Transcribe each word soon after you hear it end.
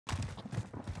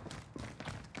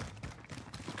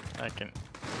I can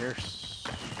hear.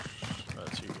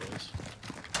 That's you guys.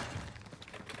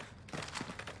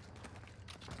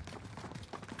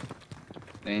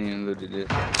 They ain't even looted this.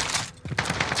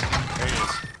 There he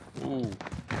is. Ooh.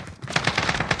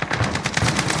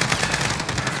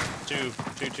 Two.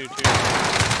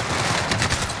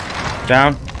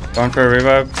 Down. Going for a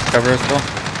revive. Cover us, Bill.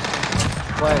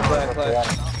 Play.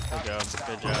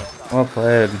 Good job. Well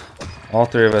played. All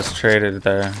three of us traded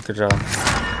there. Good job.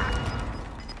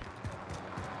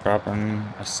 Dropping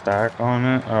a stack on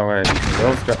it. Oh wait,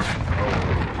 Bill's got.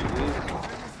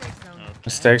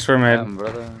 Mistakes were made.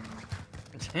 Brother.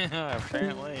 Yeah,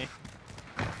 apparently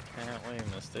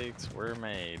mistakes were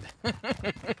made. Oh,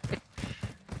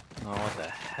 what the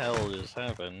hell just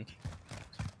happened?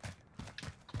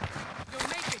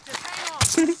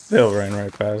 Bill ran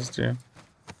right past you. Yeah,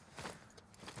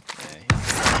 he's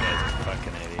a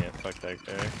fucking idiot. Fuck that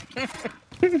guy.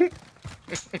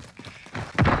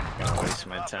 Gonna waste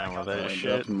my time with that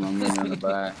shit. I'm in the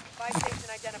back. Buy station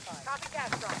identified. Copy gas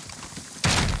drop.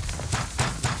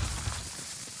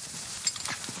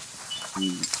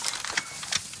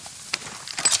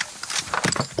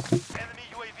 Enemy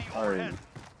UAV overhead.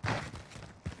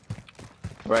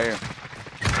 Right here.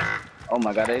 Oh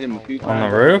my god, they hit him a few times. On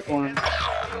the roof? Yeah,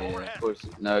 of course.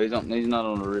 No, he's not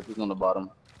on the roof, he's on the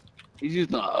bottom. He's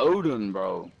using an Odin,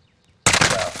 bro.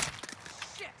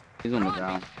 He's on the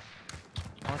ground.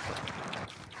 What the?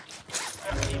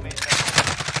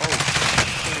 Oh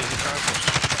shit, is he crossing?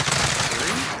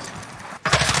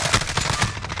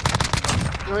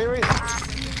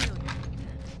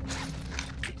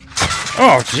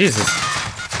 Oh Jesus.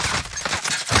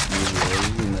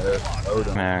 He's in the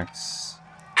Odin. Max.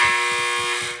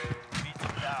 Beat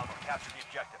them down or capture the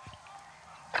objective.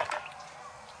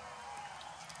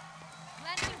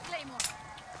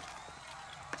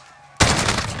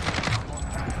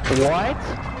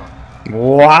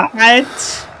 What?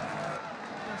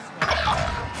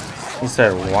 He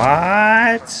said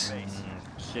what?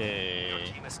 Okay.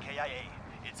 Team is KIA.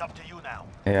 It's up to you now.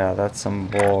 Yeah, that's some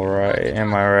bull, right?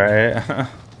 Am I right?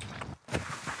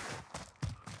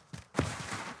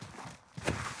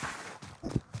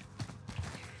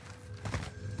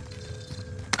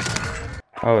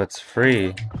 Oh, it's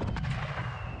free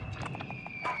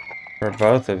for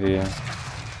both of you.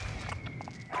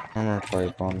 Armor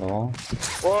plate bundle.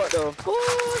 What the fuck?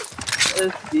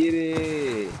 Let's get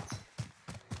it.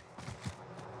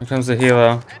 Here comes the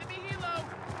helo.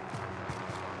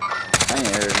 I ain't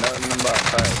heard nothing about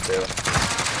fire, Bill.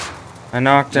 I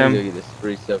knocked him. Get this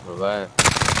free stuff revive.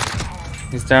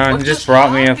 He's down. He just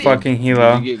brought me a fucking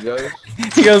helo. Did you get ghost?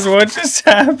 He goes, "What just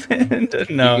happened?"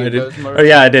 No, I Did you get did. ghost, Murph? Oh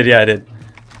yeah, I did. Yeah, I did.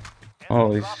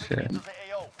 Holy shit. Into the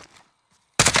AO.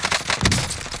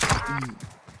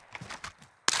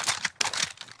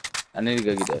 I need to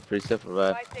go get that free stuff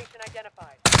revive. Buy station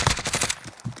identified.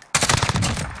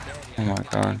 Oh my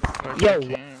god.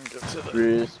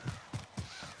 Chris.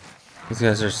 These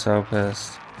guys are so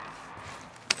pissed.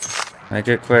 Make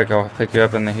it quick. I'll pick you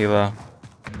up in the helo.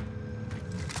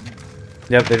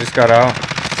 Yep, they just got out.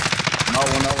 Not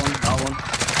one.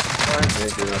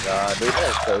 Oh god, dude,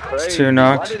 that's so crazy. Two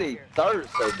knocked. Why did he third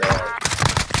so bad?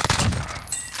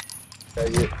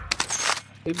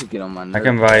 People get on my nerves. I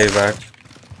can buy you back.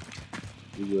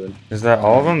 You good? Is that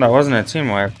all of them? That wasn't a team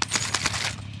wipe.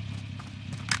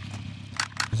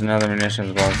 There's another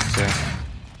munitions box too.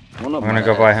 I'm gonna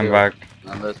go buy him back.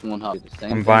 Unless one hop.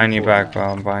 I'm buying you back, bro.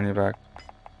 I'm buying you back.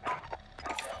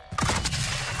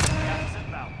 Gas is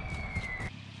inbound.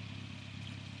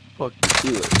 Fuck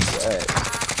you, swag.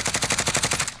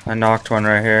 I knocked one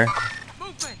right here.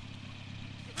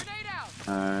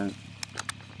 Alright.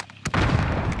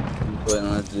 Just waiting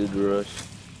on this dude to rush.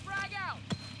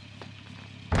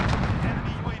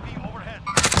 Enemy UAV overhead.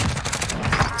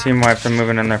 Team wipes. I'm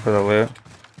moving in there for the loot.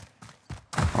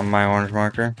 On my orange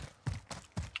marker.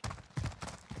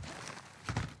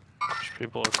 There's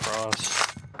people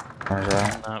across Where's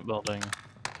that? that building.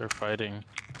 They're fighting.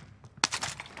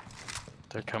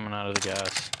 They're coming out of the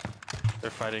gas. They're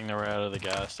fighting their way out of the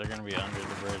gas. They're gonna be under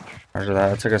the bridge. Roger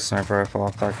that. I took a sniper rifle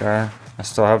off that guy. I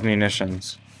still have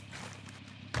munitions.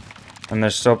 And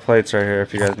there's still plates right here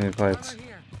if you guys need plates.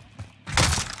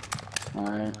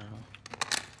 Alright.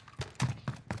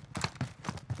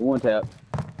 One tap.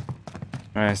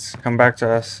 Nice. Come back to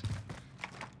us.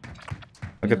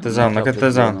 Look at the zone. Look at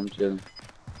the zone.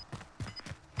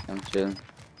 I'm chilling.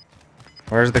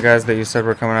 Where's the guys that you said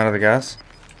were coming out of the gas?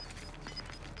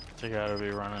 They gotta be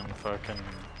running fucking.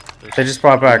 They just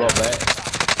bought back. Ball back.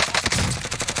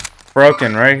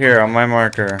 Broken right here on my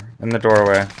marker in the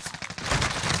doorway.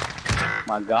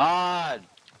 My god.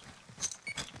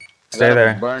 Stay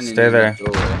there. Burning Stay in there. the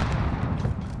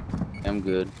doorway. I'm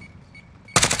good.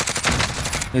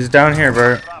 He's down here,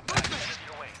 Bert. Drop back. Headed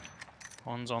your way.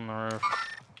 One's on the roof.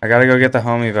 I gotta go get the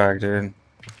homie back, dude.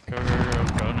 Go, go, go,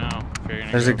 go now. If you're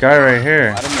gonna There's a go. guy right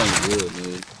here. I don't know you good,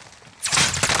 dude.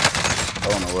 I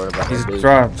don't know worry about He's that dude.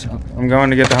 dropped. I'm going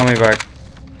to get the homie back.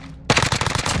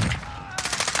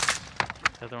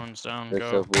 The other one's down. They're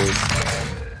Go. so void.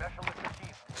 Specialist received.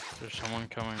 There's someone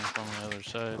coming from the other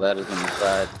side. Ladder's on the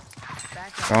side.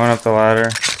 Going up the ladder.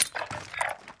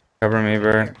 Cover me,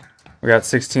 Bert. We got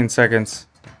 16 seconds.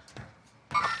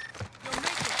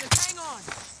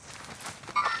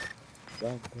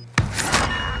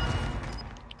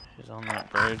 He's on that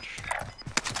bridge.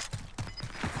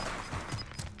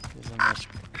 He's in this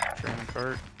train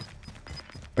cart.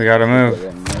 We gotta move.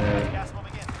 Gas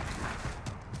moving in.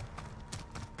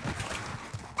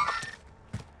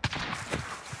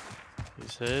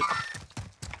 He's hit.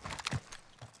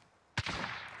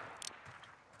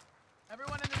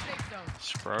 Everyone in the safe zone.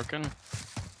 He's broken.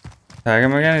 Tag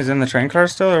him again? He's in the train car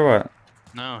still or what?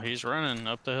 No, he's running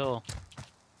up the hill.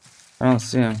 I don't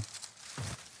see him.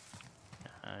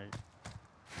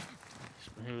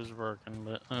 He was working,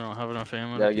 but I don't have enough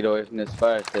ammo. Gotta get away from this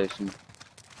fire station.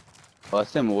 Oh, I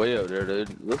see him way up there,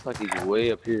 dude. Looks like he's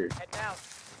way up here. Heading out.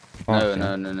 Okay.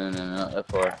 No, not that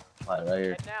far. Like right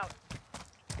here. Heading out.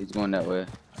 He's going that way.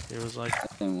 He was like,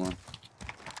 That same one.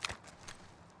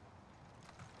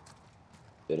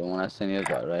 The one I seen is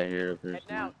like right here up here.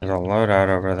 Heading out. There's a loadout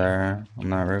over there on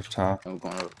that rooftop. I'm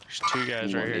going over. there's two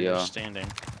guys right here Yeah. just standing.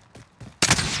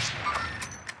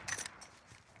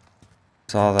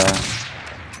 Saw that.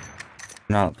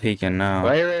 Not peeking now.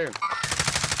 Right here.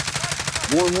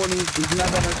 One, he's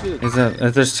not got no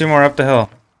shit. There's two more up the hill.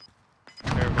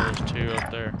 Careful, there's two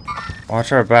up there.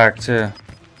 Watch our back too.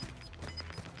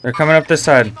 They're coming up this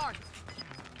side. Oh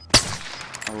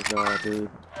god, dude.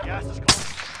 Gas is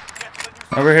close. Get to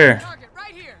the new Over here. Target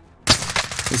right here.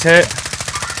 He's hit.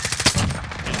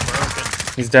 He's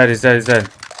broken. He's dead. He's dead. He's dead.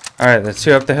 All right, the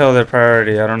two up the hill. They're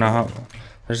priority. I don't know how.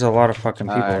 There's a lot of fucking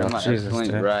people. Alright, I'm at Jesus,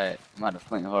 flint dude. right. I'm at the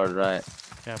flint hard right.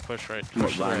 Yeah, push right. I'm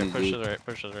Push to the behind right. you, Push to dude. the right.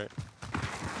 Push to the right.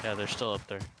 Yeah, they're still up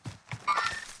there.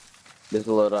 This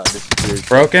load out disappeared.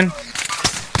 Broken.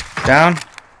 Down.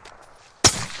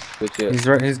 Good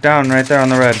shit. He's down right there on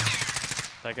the red.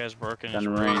 That guy's broken. Down He's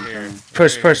the right range, here. down.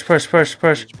 Push, Right push, here. push, push,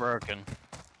 push. He's broken.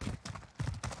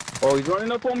 Oh, he's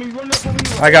running up on me. He's running up on me.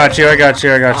 I got you. I got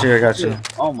you. I got you. I got you.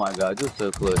 Oh my god, you're so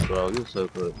close, bro. You're so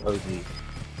close. OG.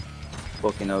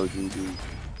 Fucking OG, dude.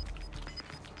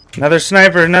 Another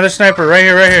sniper. Another sniper. Right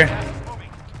here. Right here. gas is moving.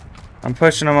 I'm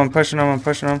pushing him. I'm pushing him. I'm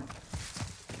pushing him.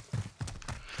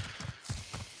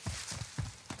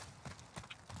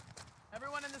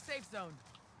 Everyone in the safe zone.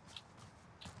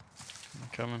 I'm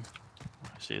coming.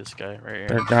 I see this guy right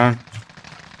They're here. down.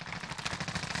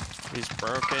 He's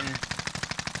broken.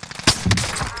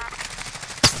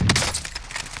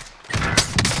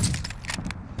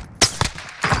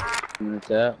 In the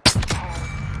tap.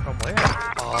 From where?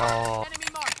 Oh. Enemy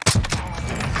marked.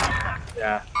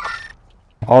 Yeah.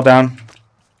 All down.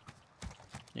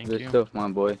 Thank Good you. stuff, my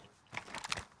boy.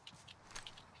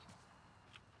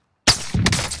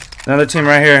 Another team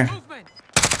right here. Movement.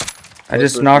 I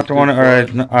just knocked one, or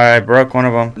I broke one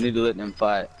of them. We need to let them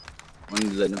fight. We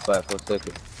need to let them fight for a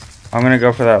second. I'm gonna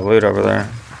go for that loot over there.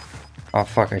 Oh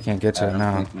fuck, I can't get to it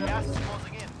now. Gas is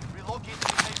closing in. Relocate to the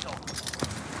safe zone.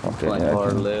 Okay, Like yeah, I hard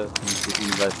can- left. And see if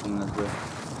anybody's coming this way.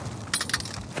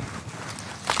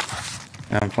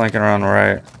 yeah, I'm flanking around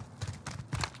right.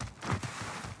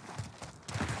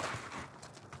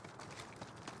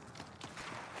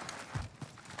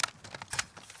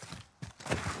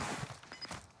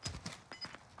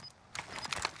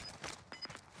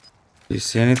 Do you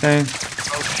see anything?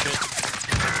 Oh shit.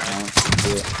 I don't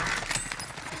see it.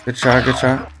 Good shot, good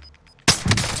shot.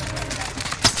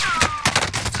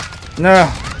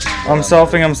 No! I'm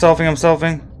selfing, I'm selfing, I'm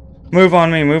selfing. Move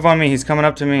on me, he's coming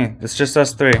up to me. It's just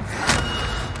us three. Grenade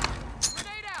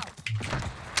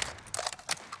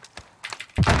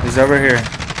out. He's over here.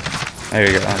 There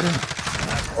you go.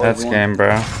 That's game,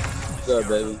 bro. What's up,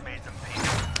 baby? Made some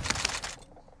peace.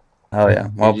 Hell yeah.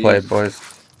 Well GG's. played, boys.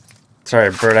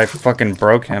 Sorry, Bert, I fucking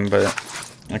broke him, but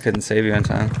I couldn't save you in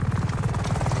time.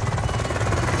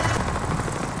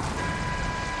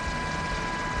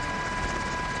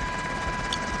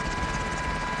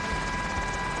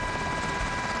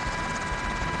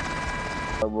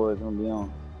 Our boy's gonna be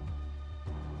on.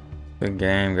 Good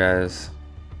game, guys.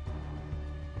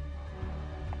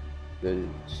 Good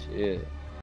shit.